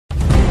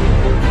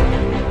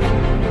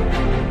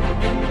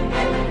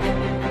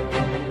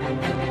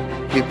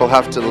People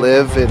have to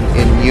live in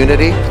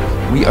unity.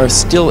 We are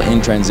still in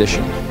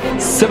transition.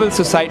 Civil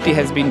society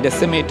has been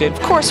decimated.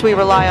 Of course, we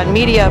rely on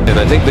media. And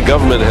I think the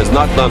government has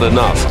not done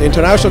enough. The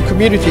international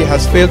community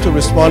has failed to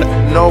respond.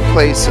 No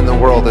place in the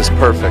world is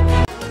perfect.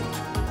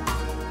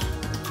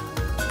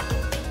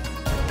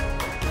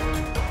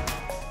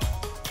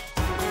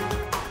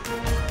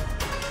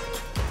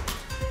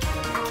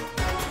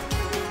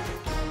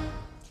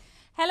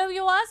 Hello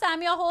viewers,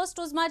 I'm your host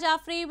Uzma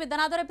Jaffrey with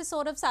another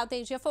episode of South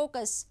Asia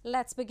Focus.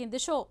 Let's begin the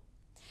show.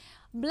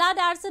 Blood,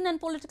 arson and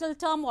political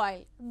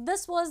turmoil.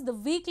 This was the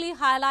weekly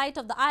highlight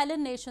of the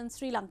island nation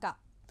Sri Lanka.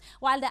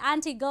 While the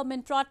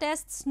anti-government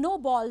protests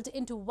snowballed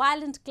into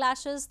violent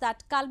clashes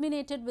that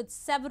culminated with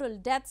several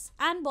deaths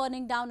and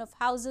burning down of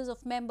houses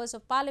of members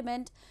of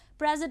parliament,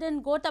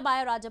 President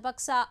Gotabaya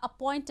Rajapaksa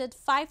appointed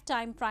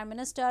five-time Prime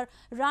Minister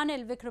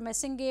Ranil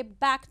Wickremesinghe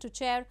back to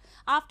chair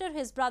after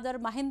his brother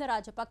Mahinda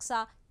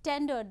Rajapaksa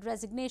tendered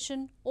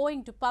resignation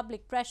owing to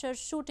public pressure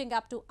shooting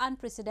up to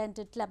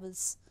unprecedented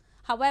levels.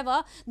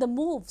 However, the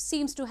move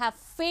seems to have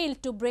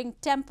failed to bring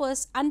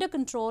tempers under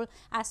control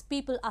as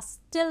people are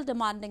still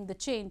demanding the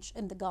change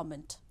in the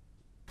government.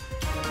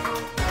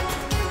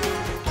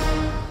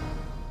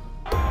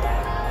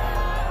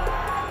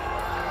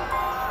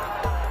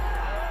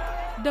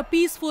 The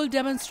peaceful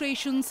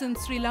demonstrations in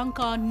Sri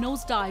Lanka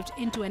nosedived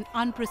into an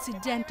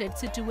unprecedented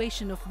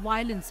situation of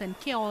violence and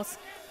chaos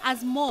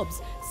as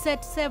mobs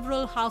set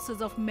several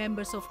houses of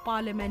members of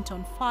parliament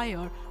on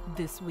fire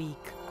this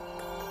week.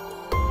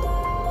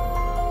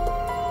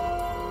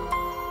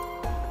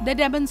 The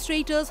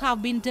demonstrators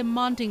have been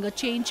demanding a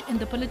change in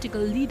the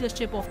political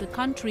leadership of the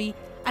country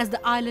as the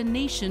island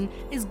nation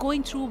is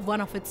going through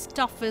one of its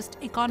toughest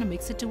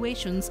economic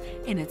situations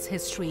in its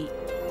history.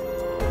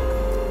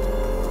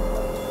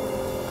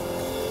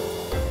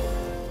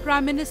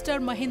 Prime Minister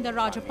Mahinda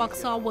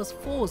Rajapaksa was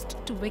forced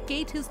to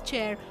vacate his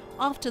chair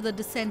after the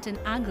dissent and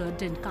anger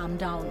didn't calm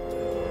down.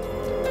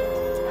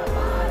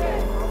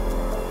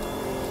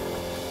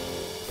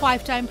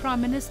 Five-time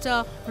Prime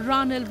Minister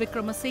Ranil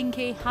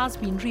Wickremesinghe has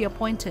been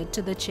reappointed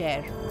to the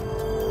chair.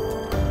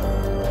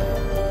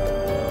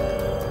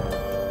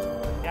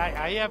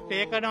 I have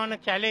taken on a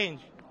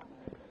challenge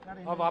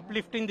of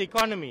uplifting the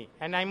economy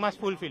and I must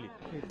fulfill it.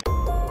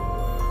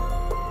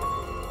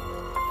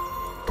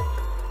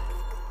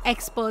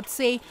 Experts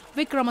say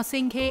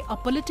Wickremesinghe, a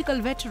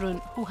political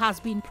veteran who has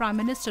been Prime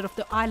Minister of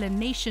the island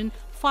nation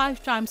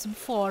 5 times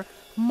before,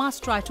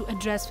 must try to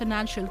address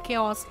financial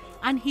chaos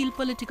and heal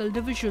political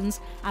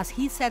divisions as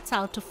he sets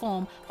out to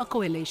form a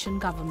coalition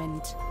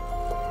government.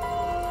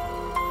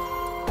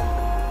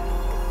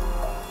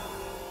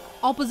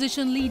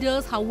 Opposition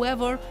leaders,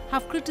 however,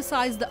 have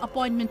criticized the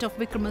appointment of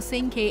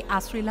Wickremesinghe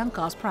as Sri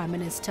Lanka's Prime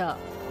Minister.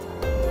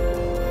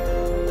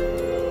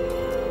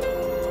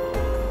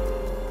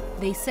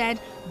 They said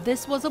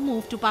this was a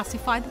move to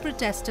pacify the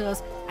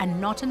protesters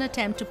and not an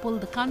attempt to pull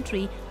the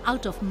country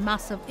out of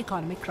massive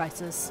economic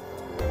crisis.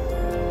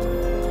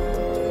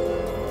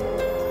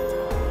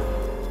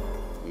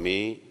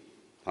 මේ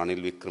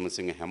රනිල්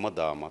වික්‍රමසිංහ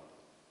හැමදාමත්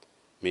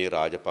මේ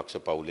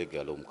රාජපක්ෂ පවුලේ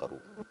ගැලුම් කරු.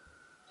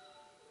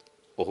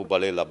 ඔහු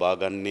බලය ලබා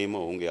ගන්නේම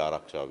ඔවුන්ගේ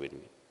ආරක්ෂාව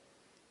වෙනුවෙන්.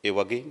 ඒ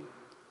වගේම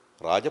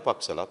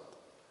රාජපක්ෂලත්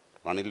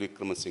රනිල්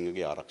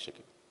වික්‍රමසිංහගේ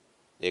ආරක්ෂකයෙක්.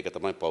 ඒක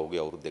තමයි පහුගිය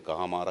අවුරුදු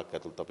දෙකමාරක්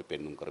ඇතුළත අපි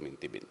පෙන්눔 කරමින්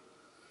තිබෙන්නේ.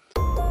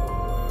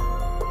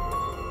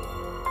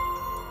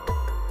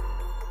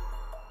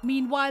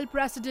 Meanwhile,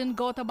 President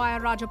Gotabaya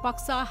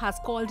Rajapaksa has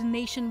called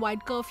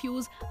nationwide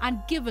curfews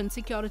and given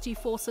security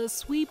forces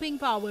sweeping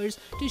powers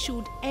to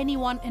shoot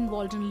anyone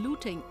involved in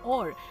looting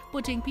or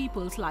putting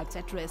people's lives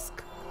at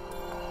risk.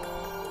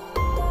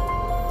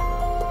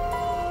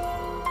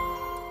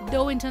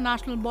 Though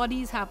international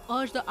bodies have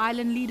urged the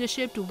island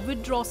leadership to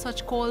withdraw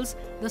such calls,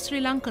 the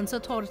Sri Lankan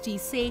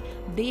authorities say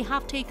they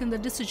have taken the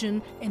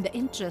decision in the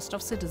interest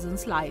of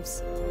citizens'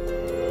 lives.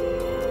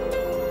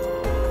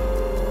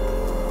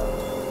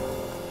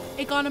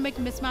 Economic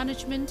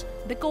mismanagement,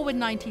 the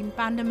COVID-19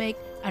 pandemic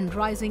and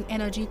rising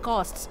energy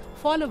costs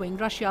following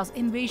Russia's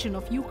invasion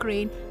of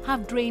Ukraine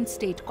have drained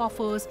state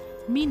coffers,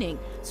 meaning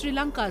Sri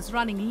Lanka is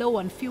running low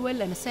on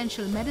fuel and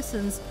essential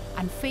medicines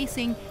and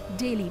facing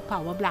daily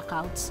power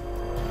blackouts.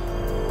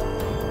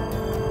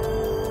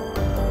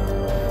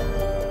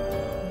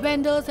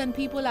 Vendors and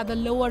people at the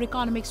lower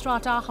economic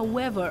strata,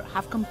 however,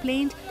 have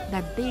complained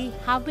that they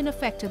have been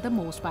affected the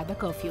most by the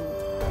curfew.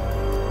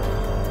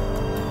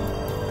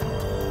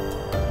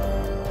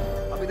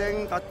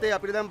 තත්ත්වය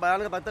අපිට දැන්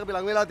භයානක පැත්තක අපි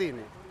ලඟ වෙලා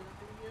තියෙන්නේ.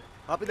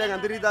 අපි දැන්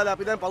ඇඳිරි දාලා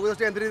අපි දැන්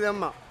පෞද්ගලික ඇඳිරි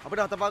දැම්මා.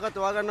 අපිට හතපාකත්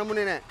හොයා ගන්න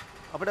හම්බුනේ නැහැ.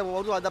 අපිට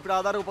වරුදු අද අපිට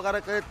ආධාර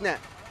උපකාර කරෙත් නැහැ.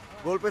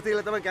 ගෝල් පෙස්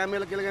තියලා තමයි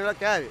කැමරා කියලා ගෙනලා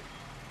කෑවේ.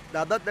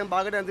 අදත් දැන්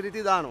භාගයට ඇඳිරි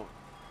තී දානවා.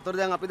 ඒතකොට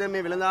දැන් අපි දැන්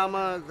මේ වෙළඳාම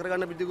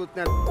කරගන්න පිටිකුත්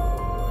නැහැ.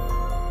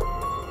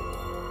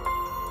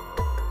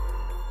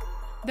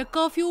 The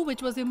curfew,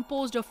 which was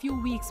imposed a few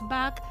weeks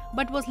back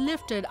but was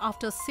lifted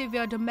after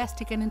severe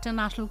domestic and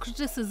international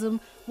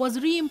criticism, was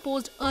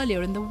reimposed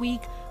earlier in the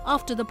week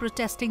after the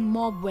protesting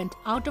mob went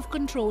out of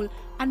control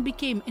and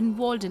became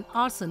involved in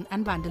arson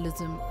and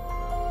vandalism.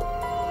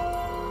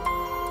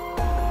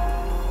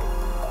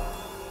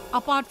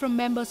 Apart from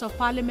members of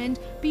parliament,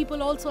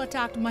 people also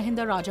attacked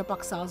Mahinda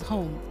Rajapaksa's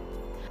home.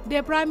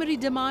 Their primary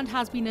demand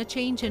has been a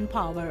change in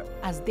power,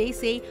 as they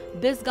say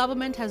this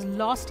government has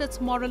lost its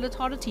moral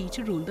authority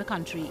to rule the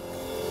country.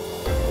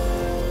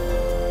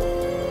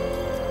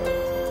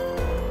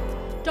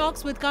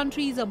 Talks with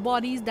countries or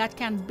bodies that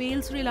can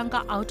bail Sri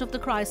Lanka out of the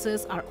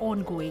crisis are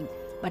ongoing,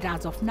 but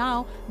as of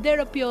now, there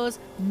appears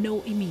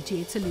no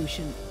immediate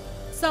solution.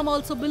 Some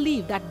also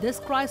believe that this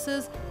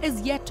crisis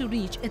is yet to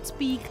reach its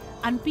peak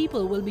and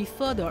people will be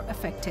further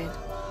affected.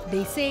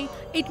 They say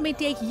it may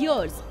take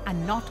years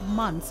and not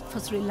months for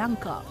Sri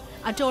Lanka,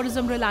 a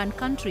tourism-reliant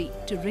country,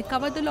 to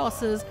recover the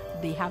losses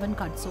they have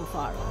incurred so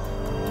far.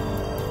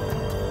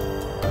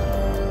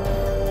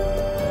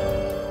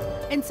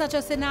 In such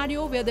a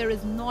scenario where there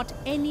is not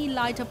any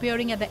light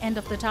appearing at the end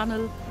of the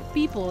tunnel,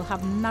 people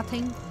have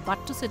nothing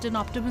but to sit in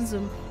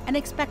optimism and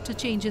expect a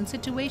change in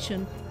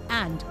situation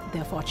and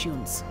their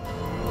fortunes.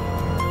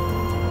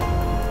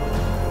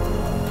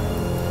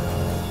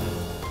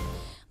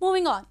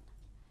 Moving on.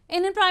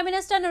 Indian Prime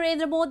Minister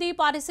Narendra Modi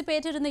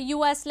participated in the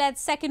US-led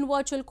second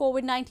virtual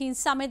COVID-19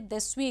 summit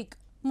this week.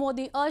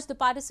 Modi urged the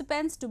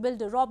participants to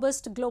build a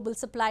robust global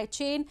supply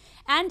chain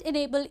and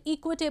enable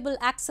equitable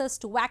access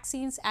to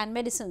vaccines and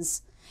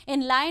medicines.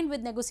 In line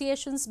with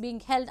negotiations being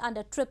held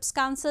under TRIPS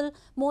Council,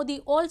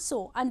 Modi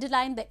also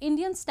underlined the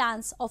Indian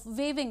stance of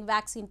waiving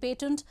vaccine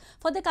patent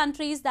for the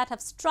countries that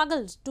have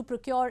struggled to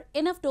procure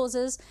enough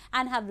doses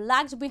and have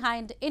lagged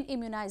behind in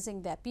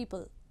immunizing their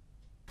people.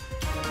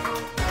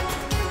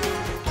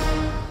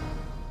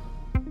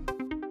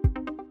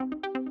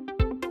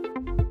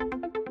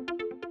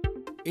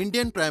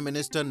 Indian Prime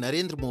Minister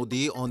Narendra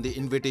Modi, on the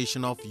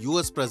invitation of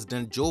US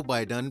President Joe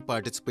Biden,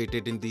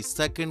 participated in the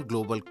second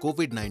global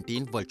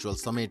COVID-19 virtual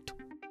summit.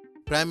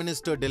 Prime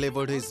Minister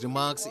delivered his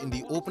remarks in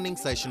the opening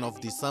session of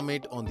the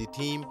summit on the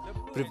theme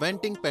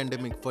Preventing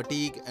Pandemic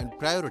Fatigue and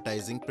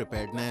Prioritizing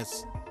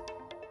Preparedness.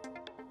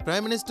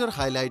 Prime Minister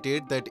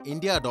highlighted that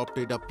India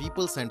adopted a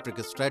people-centric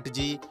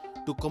strategy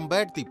to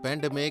combat the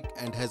pandemic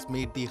and has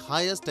made the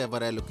highest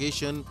ever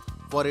allocation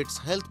for its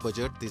health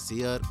budget this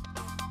year.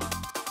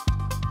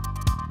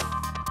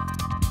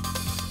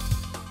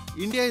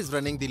 India is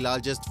running the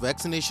largest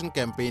vaccination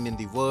campaign in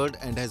the world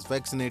and has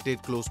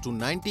vaccinated close to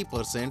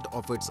 90%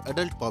 of its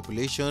adult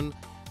population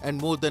and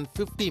more than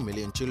 50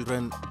 million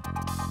children.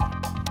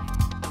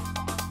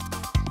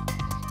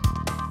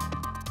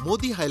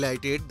 Modi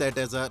highlighted that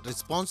as a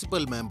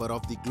responsible member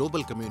of the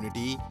global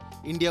community,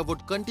 India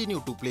would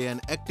continue to play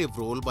an active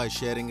role by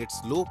sharing its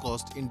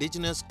low-cost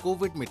indigenous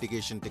COVID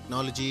mitigation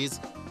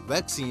technologies,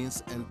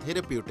 vaccines and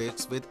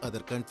therapeutics with other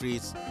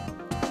countries.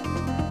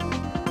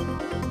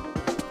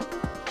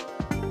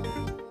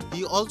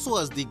 He also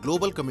asked the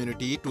global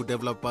community to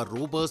develop a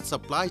robust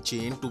supply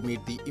chain to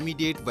meet the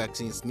immediate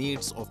vaccines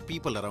needs of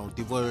people around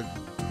the world.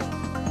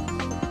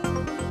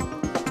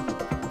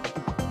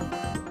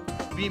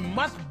 We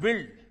must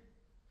build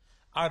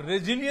a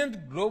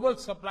resilient global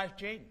supply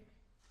chain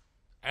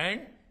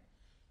and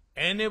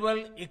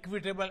enable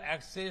equitable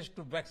access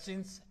to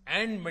vaccines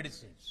and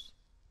medicines.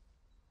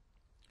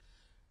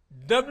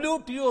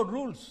 WTO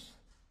rules,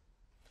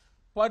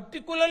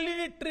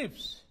 particularly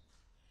TRIPS,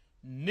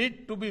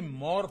 need to be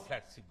more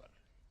flexible.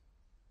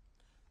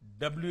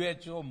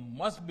 WHO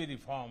must be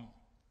reformed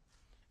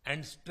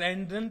and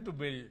strengthened to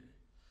build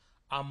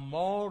a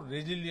more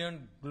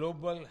resilient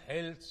global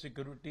health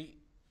security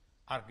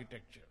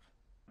architecture.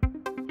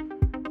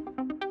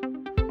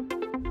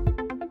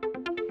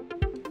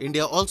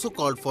 India also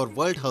called for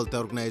World Health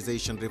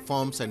Organization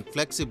reforms and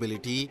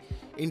flexibility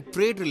in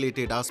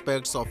trade-related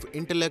aspects of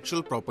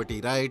intellectual property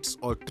rights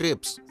or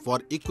TRIPS for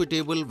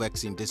equitable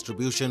vaccine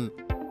distribution.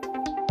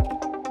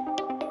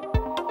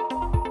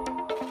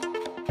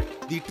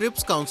 The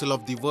TRIPS Council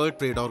of the World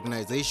Trade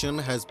Organization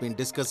has been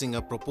discussing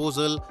a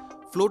proposal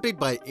floated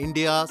by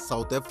India,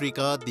 South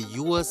Africa, the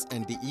US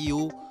and the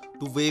EU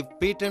to waive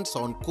patents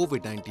on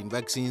COVID-19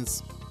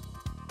 vaccines.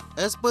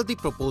 As per the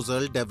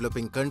proposal,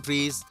 developing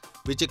countries,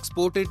 which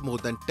exported more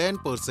than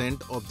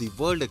 10% of the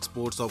world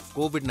exports of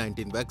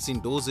COVID-19 vaccine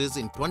doses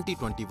in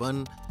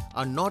 2021,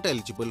 are not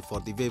eligible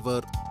for the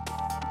waiver.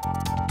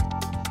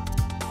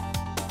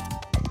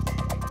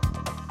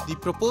 The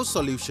proposed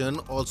solution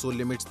also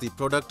limits the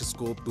product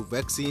scope to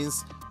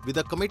vaccines, with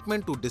a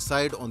commitment to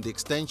decide on the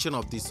extension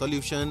of the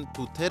solution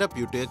to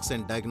therapeutics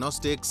and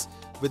diagnostics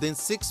within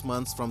 6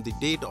 months from the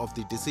date of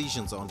the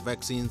decisions on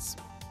vaccines.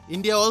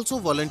 India also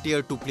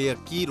volunteered to play a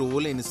key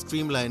role in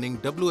streamlining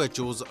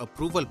WHO's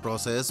approval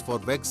process for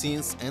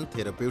vaccines and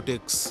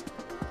therapeutics.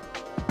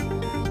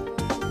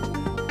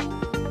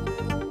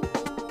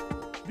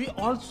 We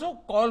also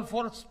call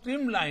for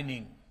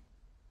streamlining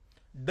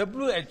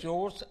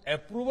WHO's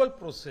approval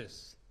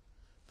process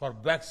for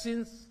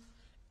vaccines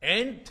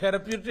and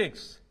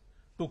therapeutics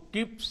to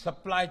keep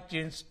supply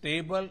chains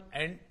stable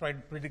and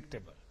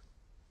predictable.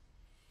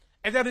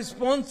 As a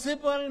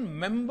responsible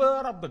member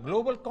of the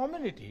global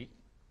community,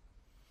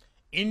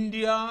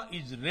 India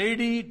is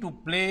ready to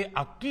play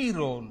a key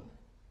role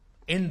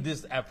in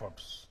these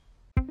efforts.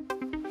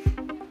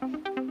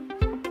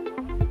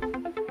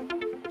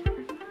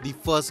 The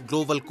first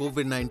global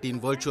COVID-19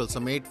 virtual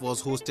summit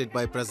was hosted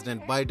by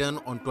President Biden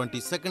on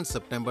 22nd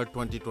September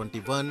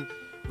 2021,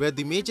 where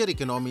the major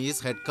economies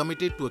had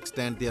committed to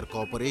extend their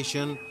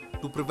cooperation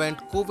to prevent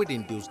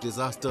COVID-induced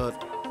disaster.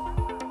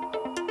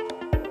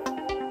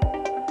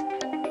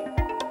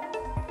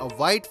 A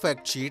wide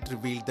fact sheet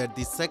revealed that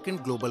the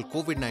second global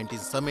COVID-19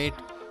 summit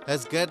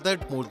has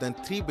gathered more than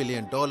 $3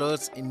 billion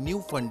in new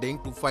funding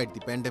to fight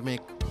the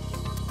pandemic.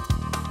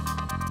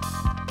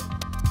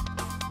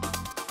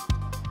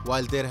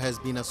 While there has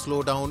been a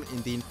slowdown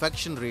in the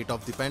infection rate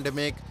of the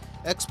pandemic,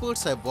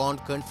 experts have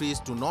warned countries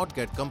to not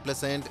get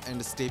complacent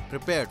and stay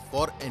prepared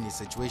for any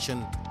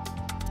situation.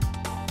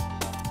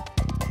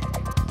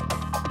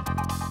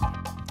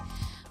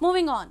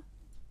 Moving on.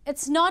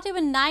 It's not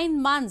even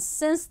 9 months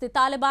since the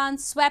Taliban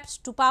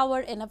swept to power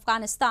in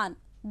Afghanistan.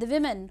 The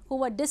women who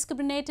were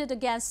discriminated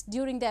against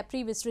during their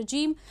previous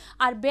regime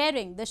are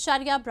bearing the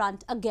Sharia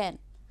brunt again.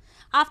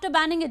 After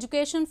banning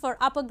education for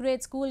upper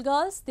grade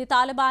schoolgirls, the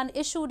Taliban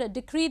issued a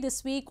decree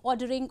this week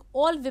ordering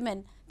all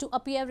women to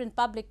appear in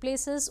public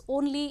places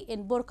only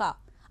in burqa,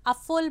 a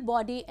full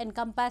body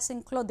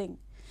encompassing clothing.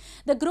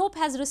 The group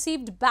has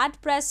received bad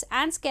press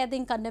and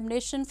scathing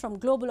condemnation from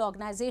global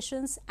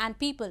organizations and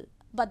people,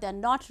 but they are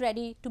not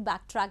ready to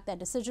backtrack their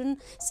decision,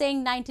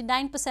 saying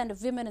 99%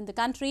 of women in the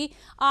country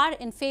are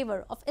in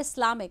favor of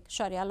Islamic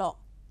Sharia law.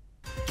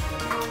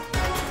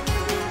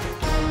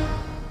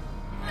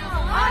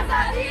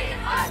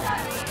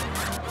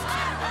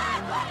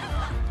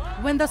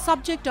 When the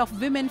subject of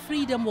women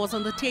freedom was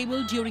on the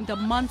table during the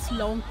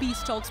months-long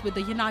peace talks with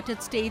the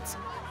United States,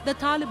 the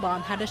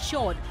Taliban had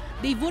assured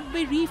they would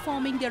be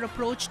reforming their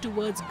approach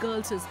towards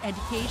girls'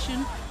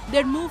 education,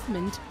 their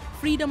movement,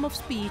 freedom of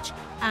speech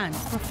and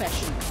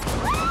profession.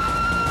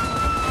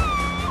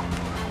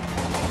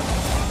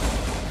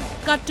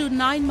 Cut to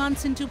 9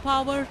 months into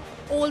power,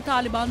 all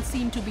Taliban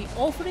seem to be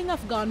offering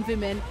Afghan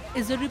women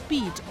is a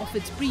repeat of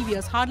its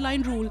previous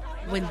hardline rule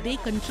when they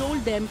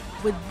controlled them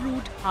with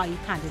brute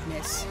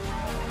high-handedness.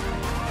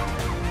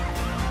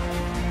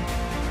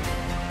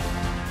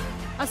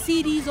 A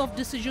series of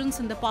decisions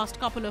in the past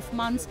couple of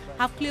months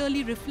have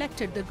clearly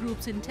reflected the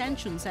group's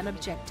intentions and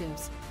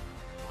objectives.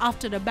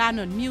 After a ban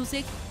on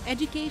music,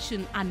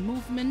 education and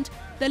movement,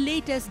 the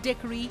latest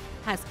decree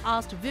has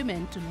asked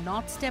women to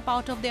not step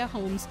out of their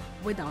homes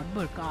without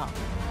burqa.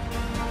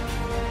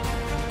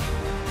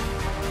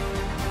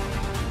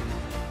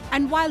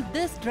 And while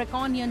this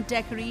draconian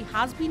decree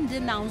has been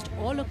denounced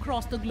all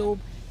across the globe,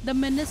 the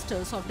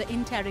ministers of the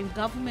interim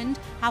government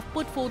have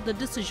put forth the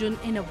decision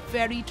in a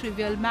very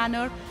trivial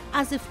manner,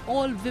 as if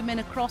all women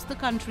across the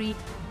country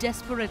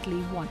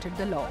desperately wanted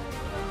the law.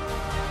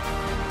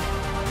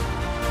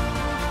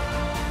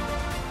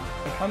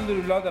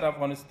 الحمدلله در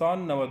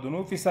افغانستان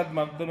 99%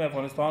 مردم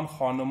افغانستان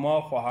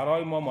خانم‌ها،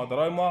 خواهرای ما،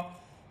 مادرای ما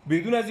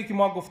بدون از اینکه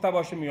ما گفته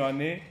باشیم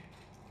یعنی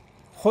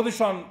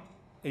خودشان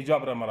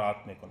حجاب را مراعات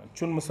میکنند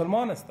چون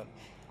مسلمان هستند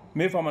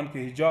میفهمند که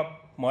حجاب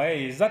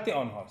مایه عزت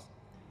آنهاست.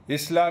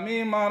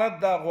 اسلامی امارت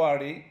دا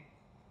غواړي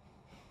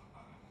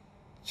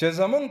چې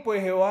زمونږ په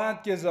هیواد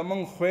کې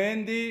زمونږ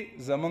خويندې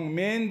زمونږ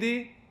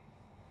میندې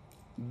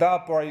دا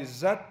په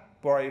عزت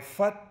په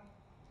عفت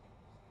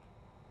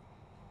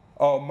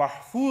او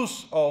محفوظ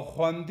او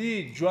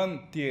خوندي ژوند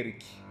تیر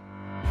کړي.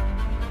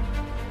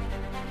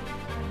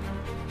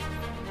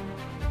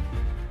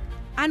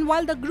 And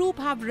while the group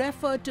have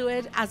referred to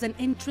it as an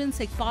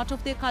intrinsic part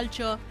of their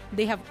culture,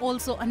 they have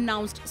also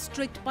announced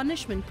strict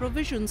punishment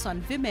provisions on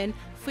women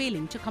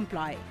failing to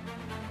comply.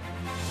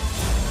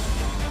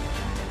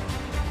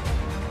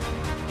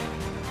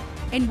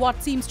 In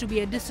what seems to be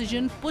a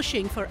decision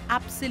pushing for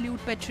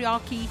absolute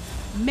patriarchy,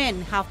 men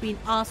have been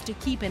asked to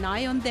keep an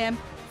eye on them,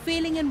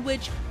 failing in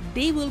which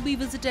they will be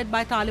visited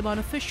by Taliban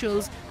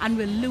officials and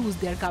will lose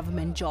their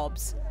government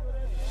jobs.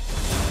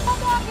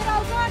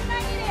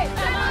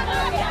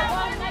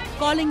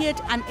 Calling it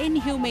an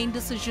inhumane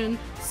decision,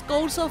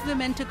 scores of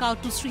women took out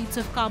to streets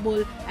of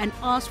Kabul and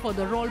asked for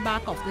the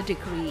rollback of the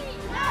decree.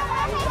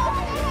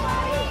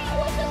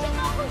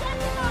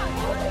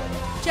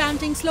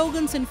 Chanting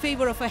slogans in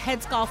favor of a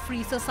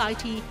headscarf-free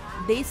society,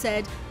 they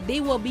said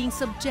they were being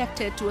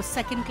subjected to a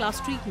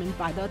second-class treatment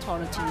by the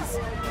authorities.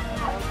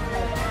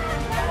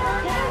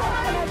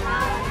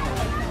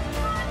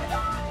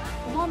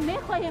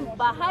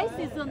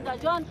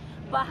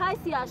 به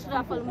حیث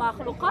اشرف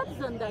المخلوقات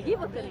زندگی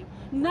بکنیم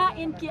نه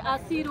اینکه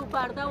اسیر و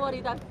پرده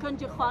واری در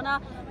کنج خانه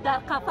در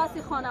قفس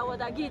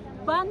خانوادگی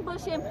بند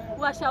باشیم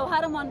و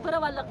شوهرمان بره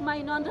و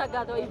لقمه نان را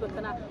گدایی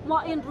بکنه. ما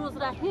این روز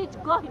را هیچ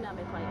گاهی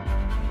نمیخواهیم.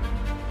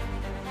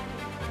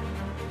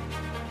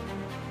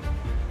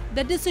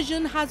 The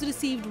decision has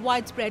received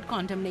widespread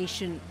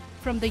condemnation.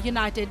 From the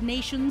United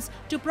Nations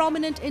to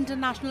prominent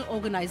international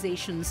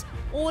organizations,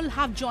 all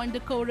have joined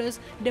the chorus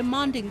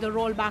demanding the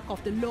rollback of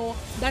the law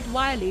that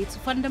violates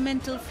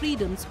fundamental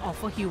freedoms of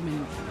a human.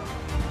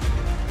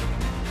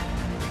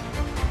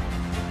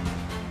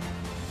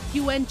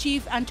 UN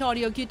Chief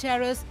Antonio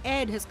Guterres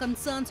aired his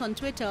concerns on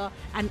Twitter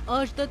and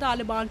urged the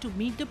Taliban to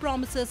meet the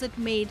promises it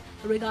made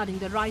regarding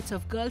the rights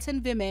of girls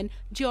and women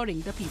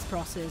during the peace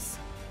process.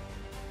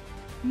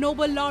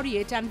 Nobel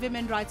laureate and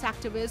women rights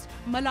activist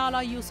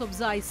Malala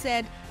Yousafzai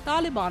said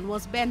Taliban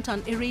was bent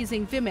on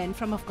erasing women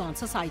from Afghan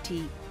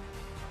society.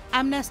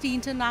 Amnesty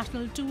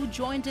International too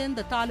joined in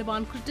the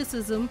Taliban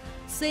criticism,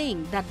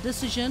 saying that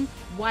decision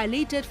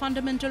violated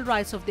fundamental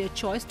rights of their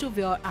choice to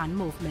wear and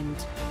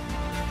movement.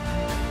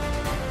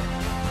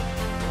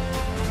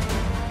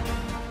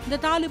 The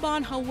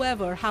Taliban,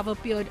 however, have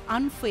appeared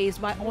unfazed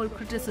by all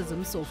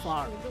criticism so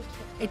far.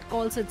 It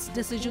calls its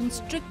decision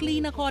strictly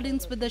in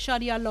accordance with the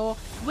Sharia law,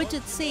 which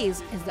it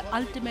says is the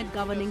ultimate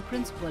governing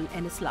principle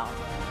in Islam.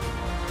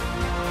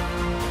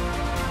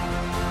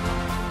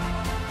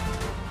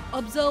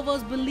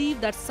 Observers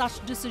believe that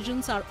such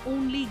decisions are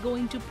only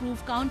going to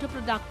prove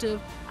counterproductive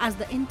as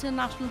the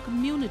international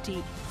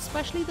community,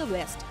 especially the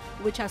West,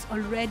 which has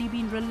already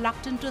been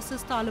reluctant to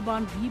assist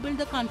Taliban rebuild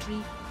the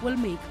country, will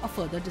make a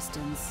further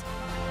distance.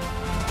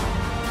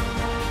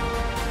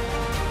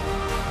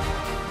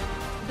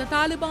 The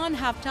Taliban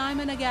have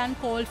time and again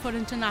called for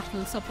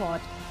international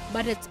support,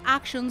 but its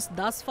actions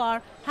thus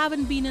far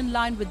haven't been in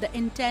line with the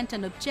intent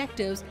and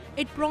objectives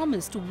it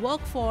promised to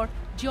work for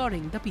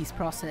during the peace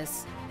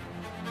process.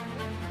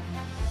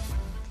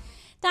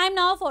 Time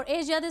now for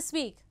Asia This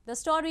Week, the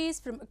stories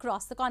from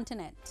across the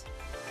continent.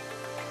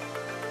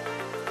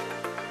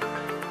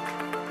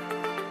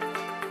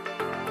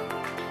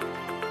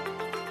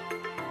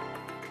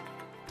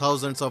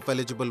 Thousands of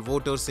eligible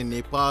voters in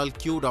Nepal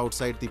queued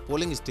outside the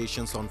polling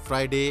stations on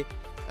Friday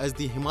as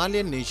the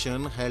Himalayan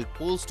nation held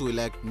polls to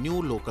elect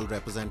new local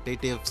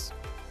representatives.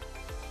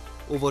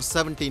 Over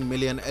 17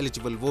 million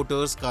eligible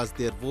voters cast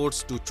their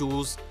votes to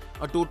choose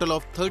a total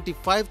of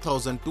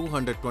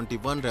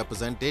 35,221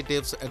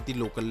 representatives at the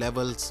local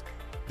levels.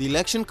 The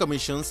Election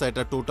Commission set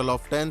a total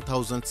of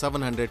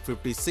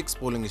 10,756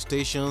 polling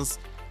stations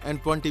and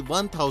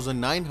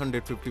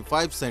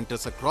 21,955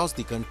 centers across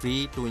the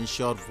country to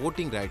ensure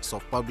voting rights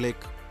of public.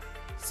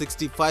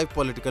 65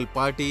 political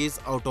parties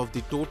out of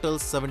the total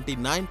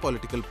 79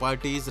 political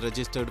parties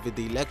registered with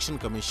the Election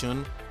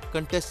Commission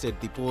contested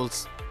the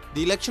polls.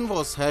 The election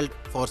was held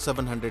for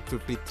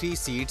 753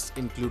 seats,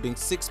 including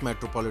 6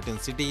 metropolitan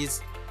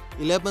cities,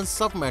 11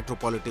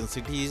 sub-metropolitan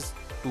cities,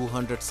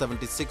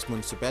 276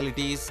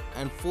 municipalities,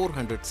 and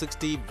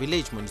 460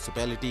 village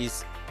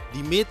municipalities.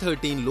 The May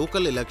 13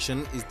 local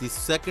election is the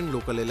second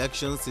local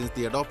election since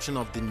the adoption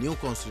of the new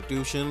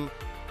constitution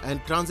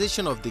and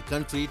transition of the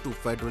country to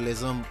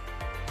federalism.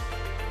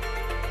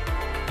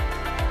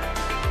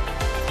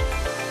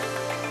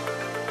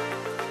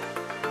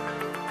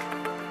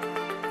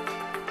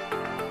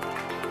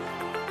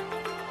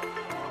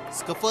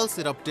 Scuffles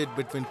erupted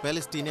between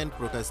Palestinian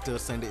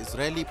protesters and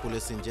Israeli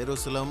police in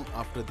Jerusalem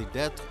after the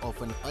death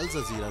of an Al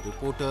Jazeera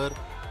reporter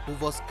who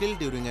was killed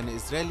during an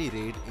Israeli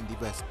raid in the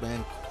West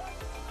Bank.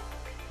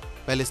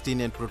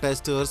 Palestinian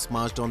protesters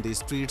marched on the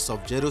streets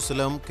of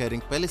Jerusalem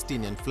carrying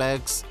Palestinian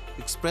flags,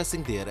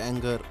 expressing their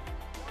anger.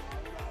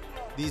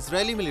 The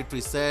Israeli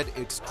military said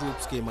its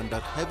troops came under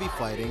heavy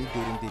firing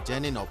during the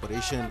Jenin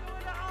operation.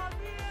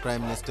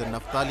 Prime Minister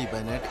Naftali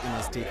Bennett in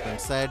a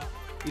statement said,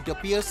 "It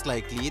appears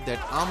likely that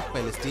armed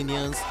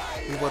Palestinians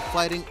who were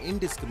firing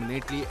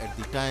indiscriminately at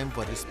the time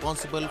were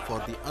responsible for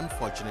the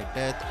unfortunate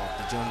death of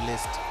the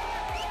journalist."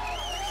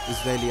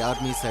 Israeli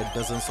army said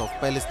dozens of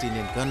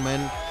Palestinian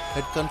gunmen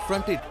had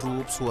confronted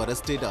troops who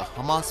arrested a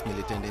Hamas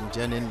militant in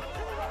Jenin.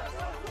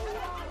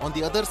 On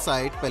the other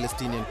side,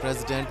 Palestinian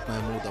President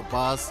Mahmoud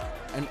Abbas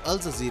and Al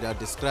Jazeera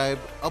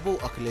described Abu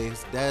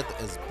Akleh's death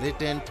as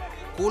blatant,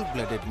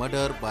 cold-blooded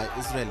murder by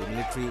Israeli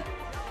military.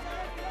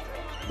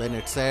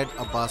 Bennett said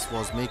Abbas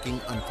was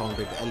making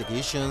unfounded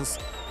allegations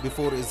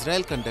before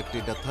Israel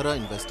conducted a thorough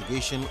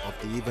investigation of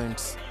the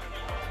events.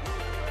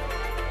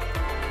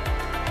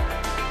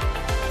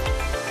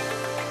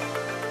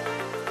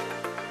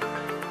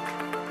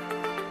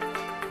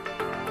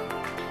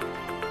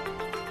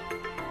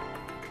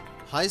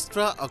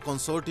 Hystra, a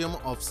consortium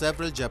of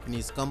several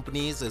Japanese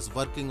companies, is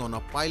working on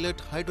a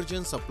pilot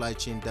hydrogen supply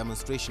chain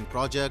demonstration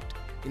project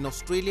in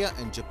Australia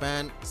and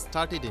Japan,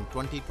 started in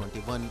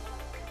 2021.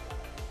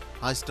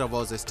 Hystra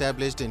was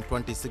established in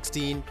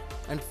 2016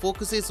 and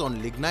focuses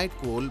on lignite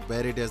coal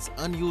buried as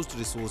unused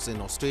resource in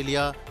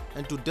Australia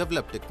and to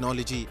develop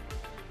technology.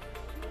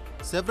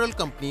 Several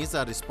companies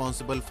are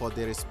responsible for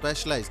their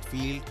specialized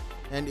field,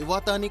 and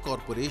Iwatani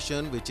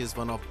Corporation, which is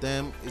one of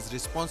them, is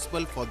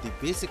responsible for the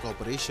basic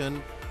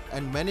operation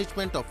and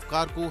management of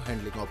cargo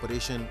handling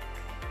operation.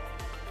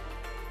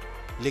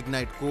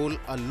 Lignite coal,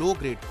 a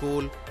low-grade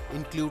coal,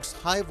 includes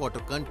high water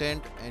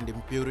content and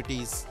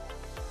impurities.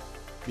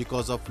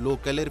 Because of low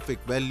calorific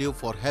value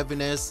for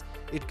heaviness,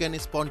 it can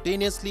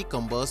spontaneously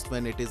combust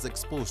when it is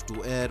exposed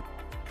to air.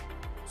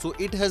 So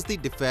it has the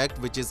defect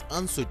which is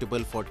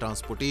unsuitable for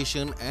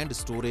transportation and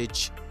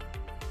storage.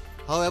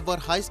 However,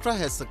 Hystra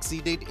has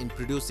succeeded in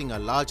producing a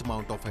large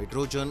amount of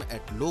hydrogen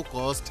at low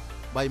cost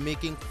by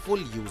making full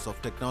use of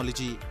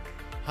technology.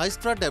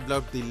 Hystra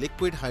developed the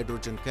liquid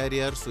hydrogen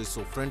carrier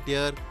Suiso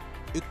Frontier,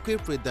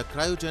 equipped with the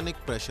cryogenic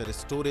pressure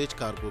storage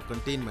cargo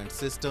containment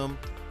system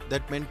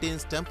that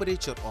maintains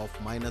temperature of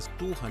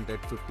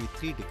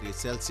 -253 degrees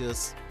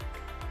Celsius.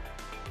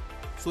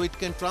 so it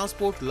can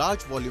transport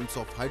large volumes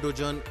of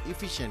hydrogen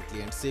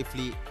efficiently and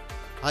safely.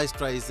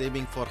 Hystra is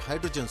aiming for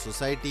hydrogen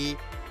society,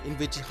 in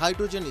which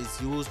hydrogen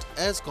is used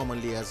as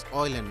commonly as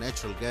oil and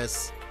natural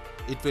gas.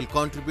 It will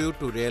contribute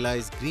to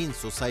realize green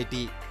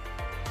society.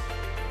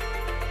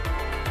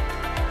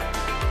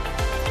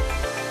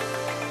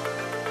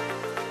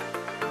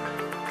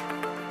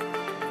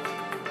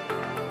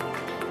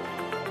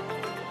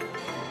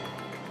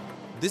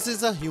 This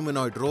is a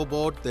humanoid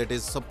robot that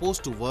is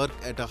supposed to work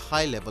at a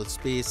high-level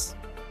space.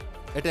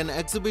 At an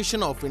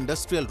exhibition of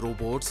industrial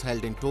robots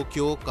held in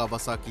Tokyo,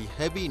 Kawasaki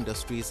Heavy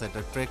Industries had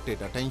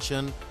attracted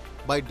attention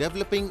by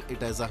developing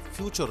it as a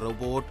future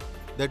robot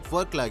that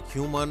works like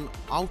human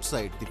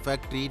outside the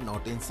factory,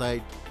 not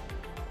inside.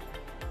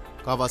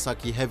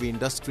 Kawasaki Heavy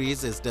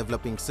Industries is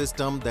developing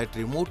system that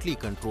remotely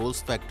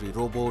controls factory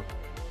robot.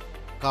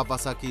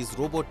 Kawasaki's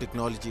robot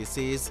technology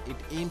says it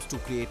aims to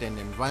create an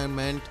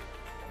environment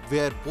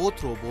where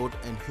both robot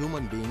and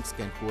human beings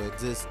can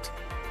coexist.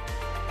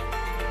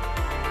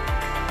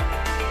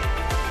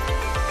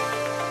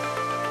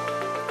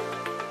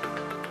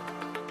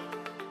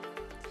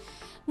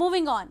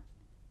 Moving on.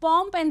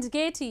 Pomp and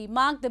gaiety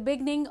marked the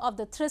beginning of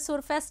the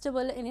Thrissur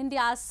festival in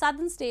India's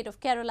southern state of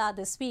Kerala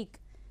this week.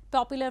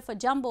 Popular for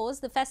jumbos,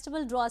 the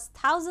festival draws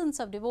thousands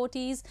of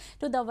devotees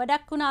to the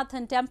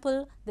Vadakkunnathan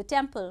temple, the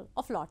temple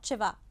of Lord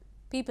Shiva.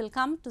 People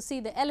come to see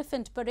the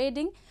elephant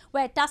parading,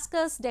 where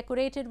tuskers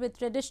decorated with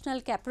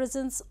traditional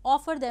caparisons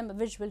offer them a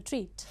visual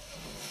treat.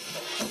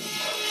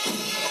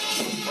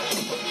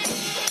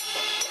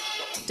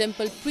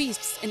 Temple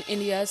priests in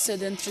India's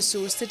southern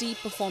Thrissur city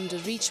performed a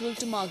ritual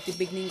to mark the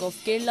beginning of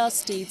Kerala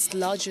state's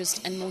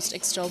largest and most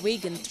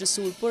extravagant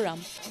Thrissur Puram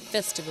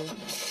festival.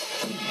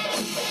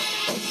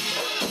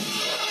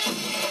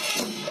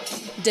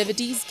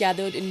 Devotees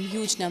gathered in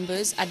huge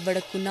numbers at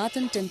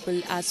Vadakkunnathan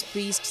temple as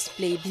priests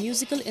played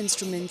musical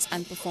instruments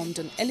and performed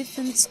on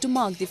elephants to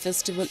mark the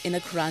festival in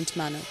a grand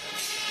manner.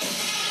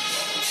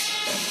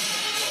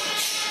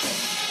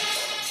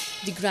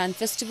 The grand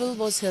festival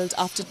was held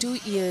after 2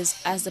 years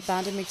as the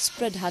pandemic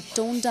spread had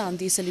toned down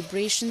the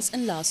celebrations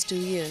in last 2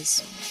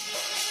 years.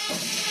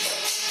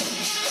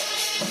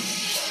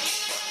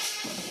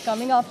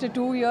 Coming after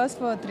 2 years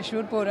for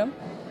Thrissur Puram,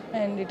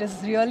 and it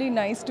is really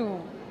nice to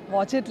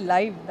watch it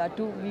live. That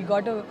too, we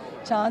got a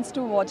chance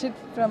to watch it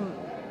from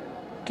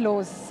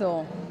close,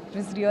 so it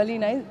was really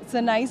nice. It's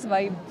a nice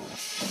vibe.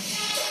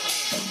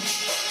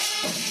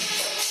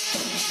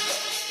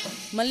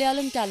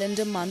 Malayalam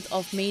calendar month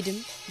of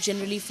Maidam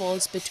generally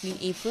falls between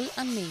April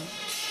and May.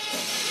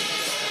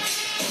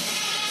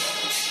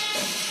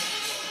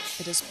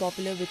 It is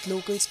popular with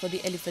locals for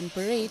the elephant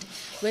parade,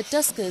 where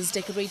tuskers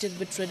decorated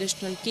with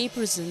traditional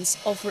caparisons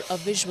offer a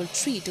visual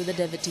treat to the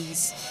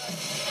devotees.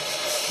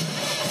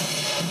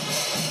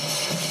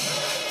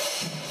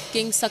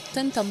 King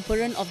Saktan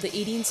Thampuran of the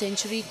 18th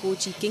century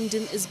Kochi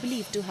kingdom is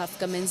believed to have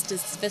commenced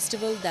this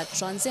festival that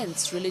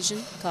transcends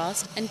religion,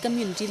 caste and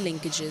community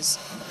linkages.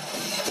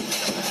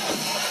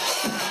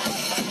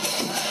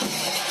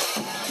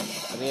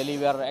 Really,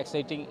 we are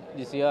exciting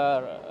this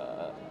year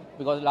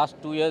because last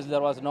 2 years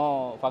there was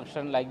no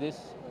function like this.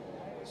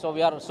 So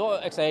we are so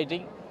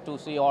exciting to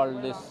see all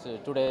this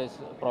today's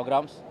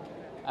programs,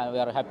 and we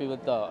are happy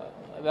with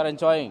we are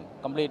enjoying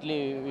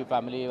completely. We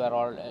family, we are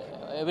all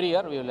every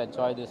year we will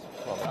enjoy this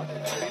program.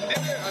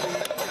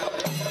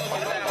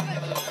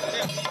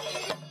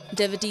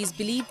 Devotees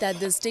believe that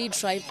this day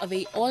drive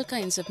away all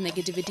kinds of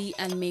negativity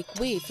and make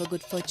way for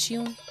good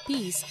fortune,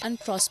 peace and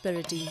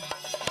prosperity.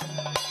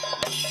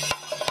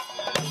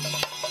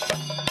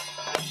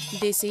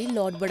 They say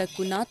Lord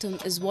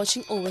Vadakkunnathan is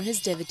watching over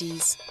his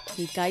devotees.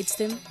 He guides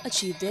them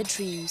achieve their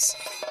dreams.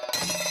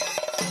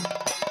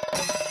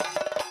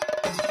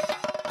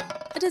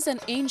 It is an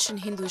ancient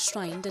Hindu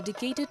shrine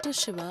dedicated to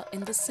Shiva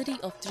in the city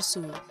of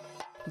Thrissur.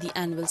 The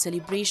annual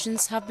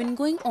celebrations have been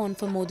going on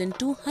for more than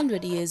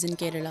 200 years in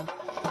Kerala.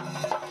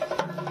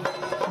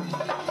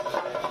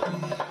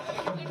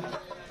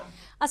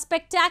 A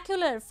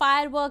spectacular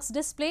fireworks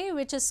display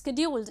which is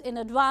scheduled in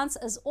advance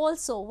is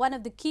also one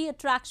of the key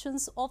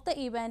attractions of the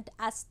event,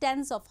 as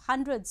tens of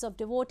hundreds of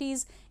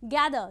devotees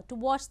gather to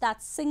watch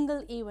that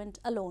single event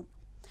alone.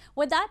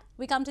 With that,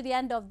 we come to the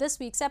end of this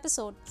week's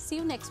episode. See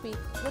you next week.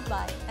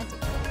 Goodbye and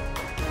take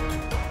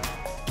care.